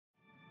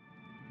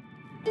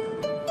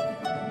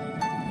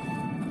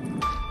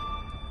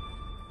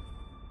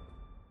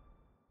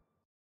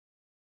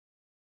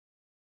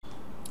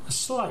A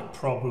slight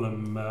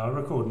problem, I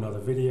recorded another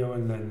video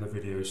and then the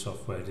video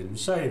software didn't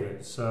save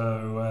it,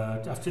 so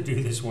I have to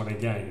do this one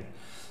again.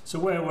 So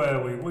where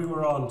were we? We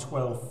were on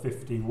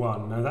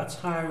 1251. Now that's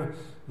how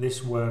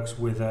this works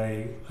with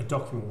a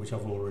document which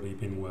I've already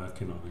been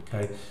working on,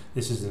 okay?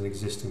 This is an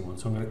existing one.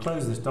 So I'm going to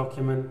close this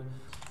document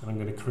and I'm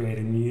going to create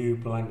a new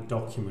blank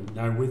document.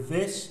 Now with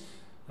this,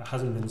 that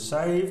hasn't been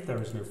saved,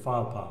 there is no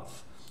file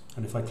path.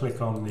 And if I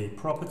click on the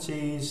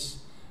properties,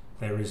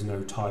 there is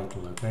no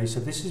title, okay? So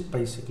this is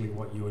basically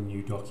what your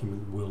new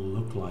document will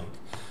look like.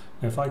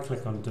 Now if I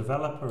click on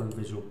Developer and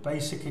Visual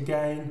Basic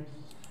again,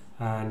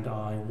 and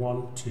I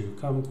want to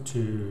come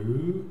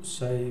to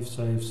Save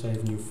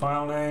New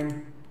File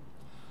Name.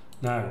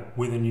 Now,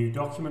 with a new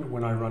document,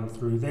 when I run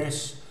through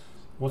this,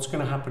 what's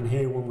going to happen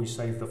here when we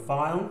save the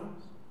file?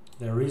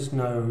 There is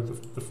no,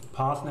 the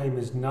path name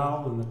is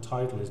null and the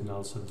title is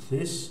null, so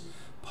this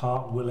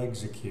part will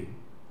execute.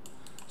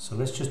 So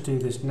let's just do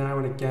this now,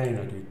 and again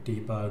I do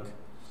debug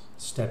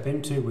step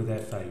into with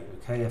F8,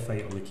 okay,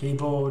 F8 on the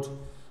keyboard.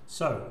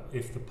 So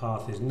if the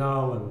path is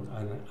null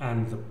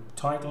and the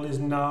title is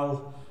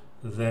null,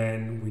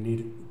 then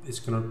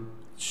it's going to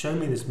show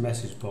me this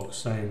message box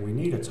saying we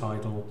need a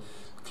title.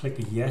 Click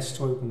a yes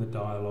to open the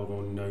dialog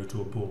or no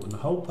to abort. And the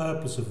whole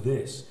purpose of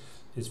this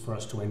is for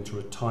us to enter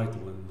a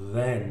title, and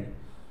then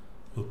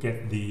we'll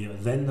get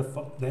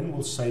then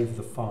we'll save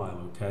the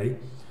file, okay?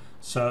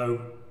 So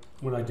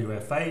when I do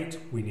F8,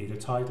 we need a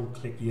title.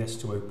 Click yes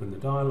to open the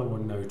dialog or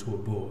no to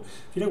abort.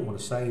 If you don't want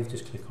to save,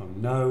 just click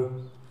on no,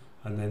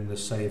 and then the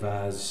Save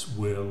As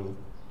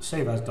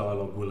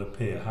dialog will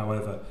appear.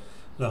 However,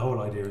 the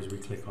whole idea is we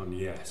click on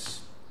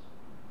yes.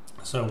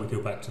 So we go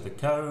back to the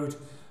code,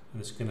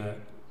 and it's going to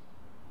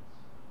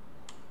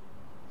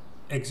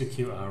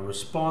execute our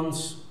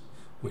response,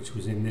 which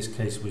was in this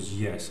case was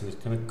yes, and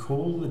it's going to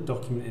call the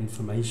document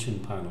information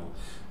panel,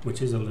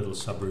 which is a little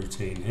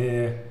subroutine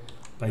here,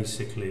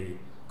 basically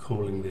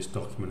calling this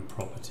document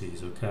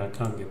properties. Okay, I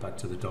can't get back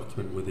to the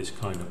document with this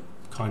kind of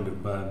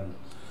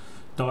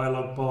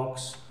dialog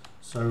box.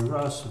 So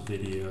Rust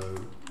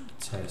video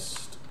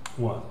test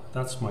 1,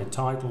 that's my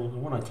title,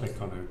 and when I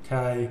click on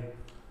OK,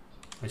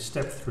 I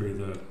step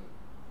through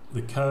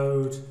the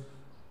code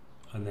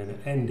and then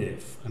end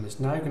if, and it's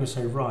now going to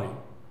say, right,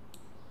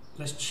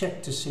 let's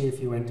check to see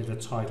if you entered a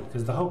title,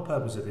 because the whole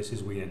purpose of this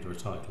is we enter a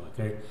title,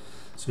 okay?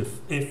 So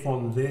if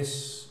on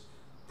this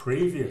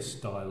previous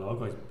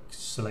dialog I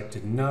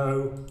selected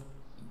no,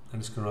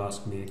 and it's going to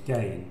ask me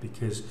again,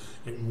 because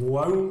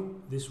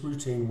this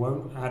routine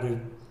won't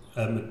add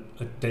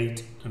a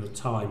date and a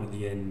time at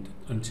the end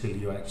until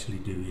you actually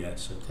do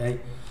yes, okay?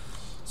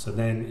 So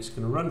then it's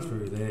going to run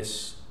through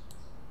this,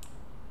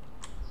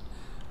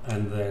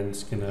 and then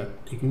it's going to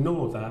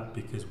ignore that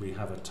because we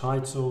have a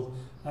title,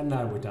 and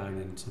now we're down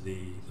into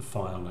the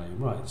file name.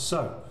 Right,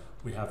 so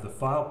we have the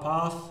file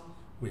path,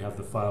 we have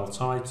the file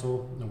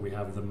title, and we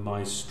have the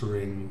my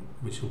string,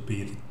 which will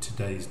be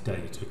today's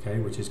date, okay,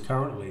 which is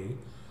currently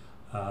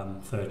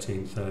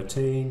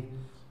 1313,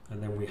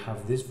 and then we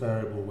have this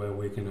variable where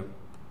we're going to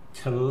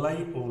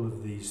collate all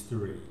of these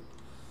three.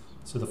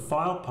 So the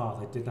file path,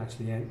 I didn't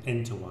actually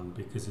enter one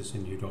because it's a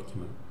new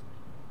document.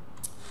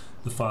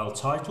 The file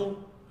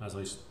title, as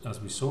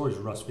we saw, is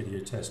Rust Video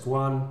Test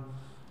 1,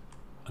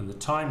 and the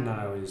time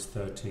now is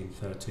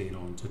 1313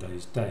 on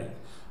today's date.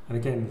 And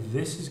again,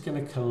 this is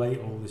going to collate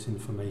all this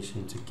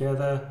information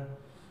together,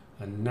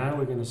 and now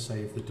we're going to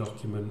save the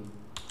document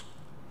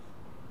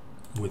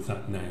with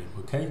that name,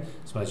 okay?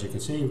 So as you can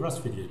see,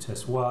 Rust Video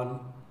Test 1,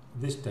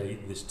 this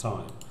date, this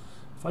time.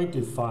 If I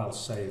do File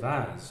Save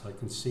As, I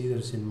can see that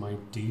it's in my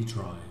D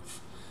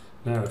drive.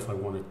 Now if I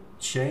want to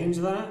change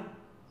that,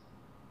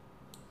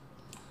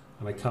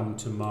 and I come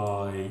to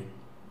my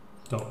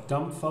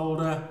 .dump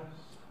folder,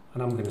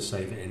 and I'm going to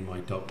save it in my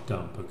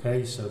 .dump,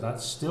 okay? So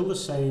that's still the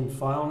same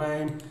file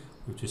name,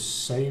 we've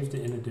just saved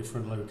it in a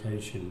different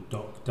location,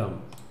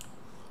 .dump.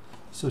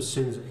 So as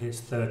soon as it hits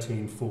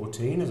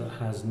 1314, as it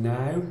has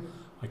now,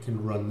 I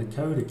can run the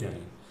code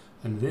again.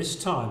 And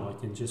this time I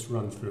can just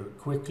run through it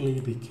quickly,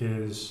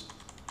 because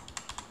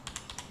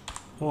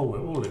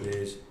all it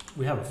is,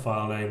 we have a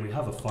file name, we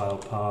have a file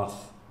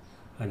path,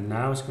 and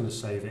now it's going to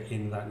save it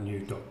in that new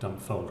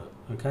 .dump folder,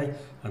 okay?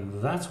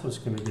 And that's what it's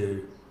going to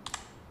do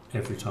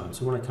every time.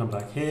 So when I come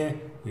back here,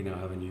 we now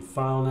have a new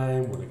file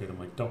name. When I go to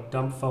my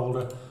 .dump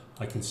folder,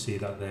 I can see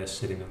that they're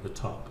sitting at the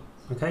top,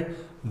 okay?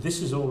 This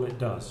is all it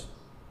does.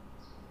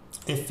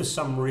 If for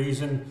some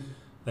reason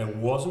there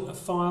wasn't a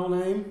file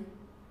name,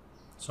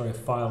 sorry, a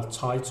file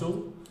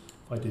title,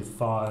 if I do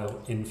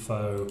File,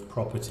 Info,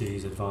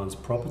 Properties,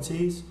 Advanced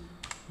Properties,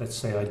 let's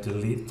say I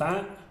delete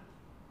that,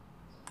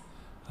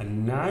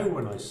 and now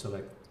when I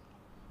select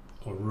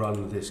or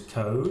run this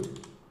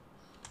code,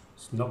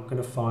 it's not going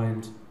to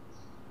find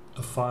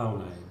a file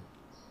name,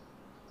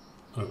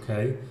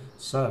 okay?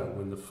 So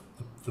when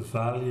the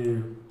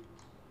value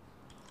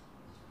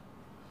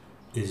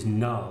is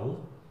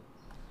null,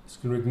 It's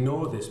going to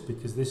ignore this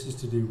because this is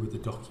to do with the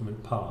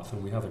document path,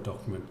 and we have a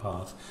document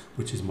path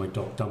which is my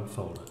 .dump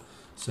folder.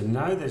 So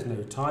now there's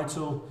no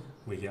title,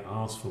 we get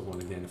asked for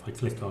one again. If I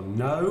click on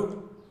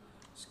no,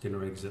 it's going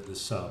to exit the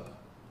sub,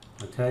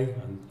 okay,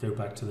 and go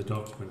back to the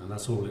document, and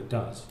that's all it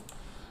does.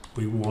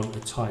 We want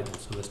a title,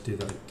 so let's do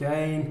that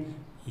again.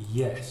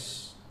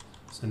 Yes.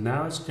 So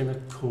now it's going to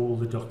call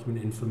the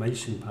document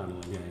information panel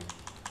again.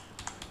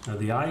 Now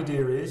the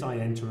idea is I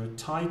enter a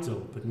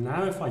title, but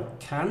now if I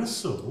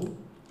cancel,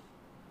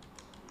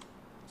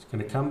 it's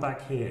going to come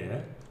back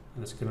here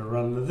and it's going to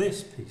run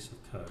this piece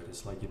of code.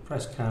 It's like you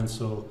press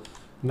cancel,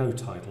 no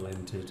title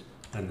entered,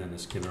 and then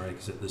it's going to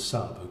exit the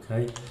sub,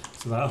 okay?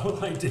 So the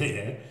whole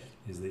idea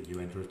is that you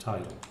enter a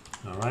title,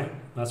 all right?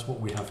 That's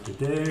what we have to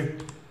do.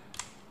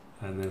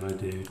 And then I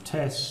do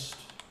test,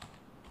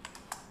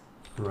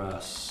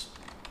 Russ,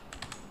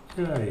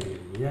 video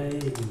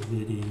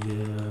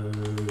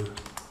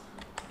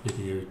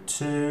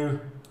 2,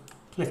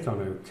 click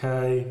on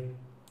OK,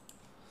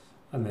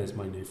 and there's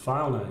my new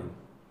file name.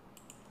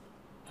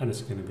 And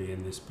it's going to be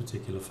in this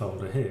particular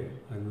folder here.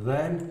 And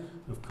then,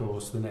 of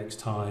course, the next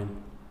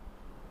time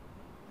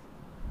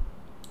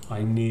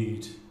I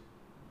need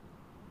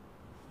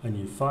a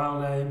new file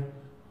name,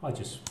 I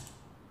just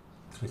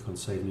click on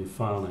Save New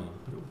File Name.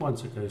 But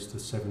once it goes to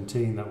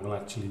 17, that will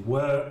actually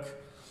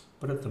work.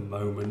 But at the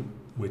moment,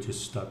 we're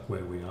just stuck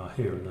where we are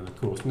here. And then, of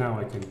course, now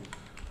I can,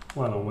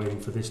 while I'm waiting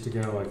for this to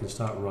go, I can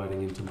start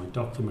writing into my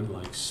document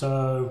like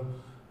so.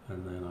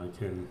 And then I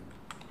can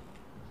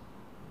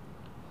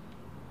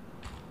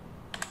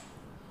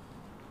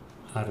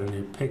add a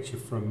new picture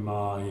from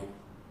my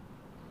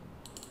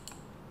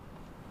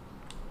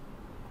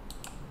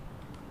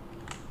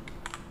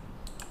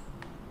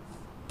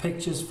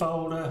pictures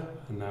folder,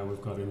 and now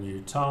we've got a new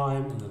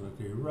time, and then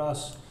I do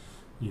Russ,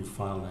 new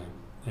file name.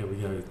 There we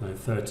go, now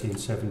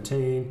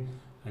 1317,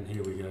 and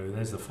here we go,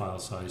 there's the file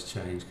size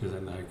change because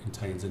it now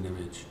contains an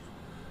image.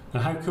 Now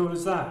how cool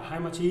is that? How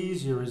much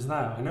easier is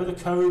that? I know the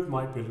code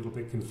might be a little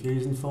bit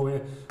confusing for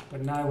you,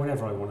 but now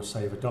whenever I want to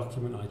save a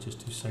document, I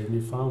just do Save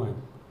New File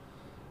Name.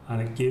 And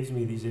it gives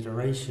me these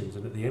iterations,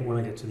 and at the end, when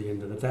I get to the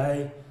end of the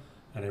day,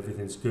 and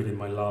everything's good in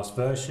my last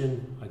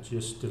version, I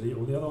just delete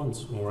all the other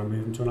ones, or I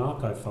move them to an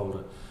archive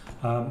folder.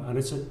 And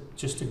it's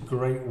just a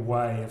great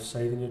way of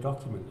saving your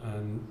document,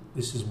 and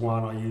this is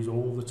one I use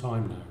all the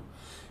time now.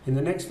 In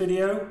the next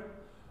video,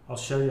 I'll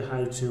show you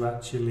how to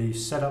actually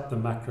set up the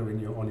macro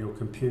on your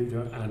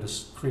computer and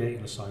create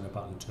and assign a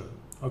button to it.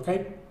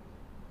 Okay?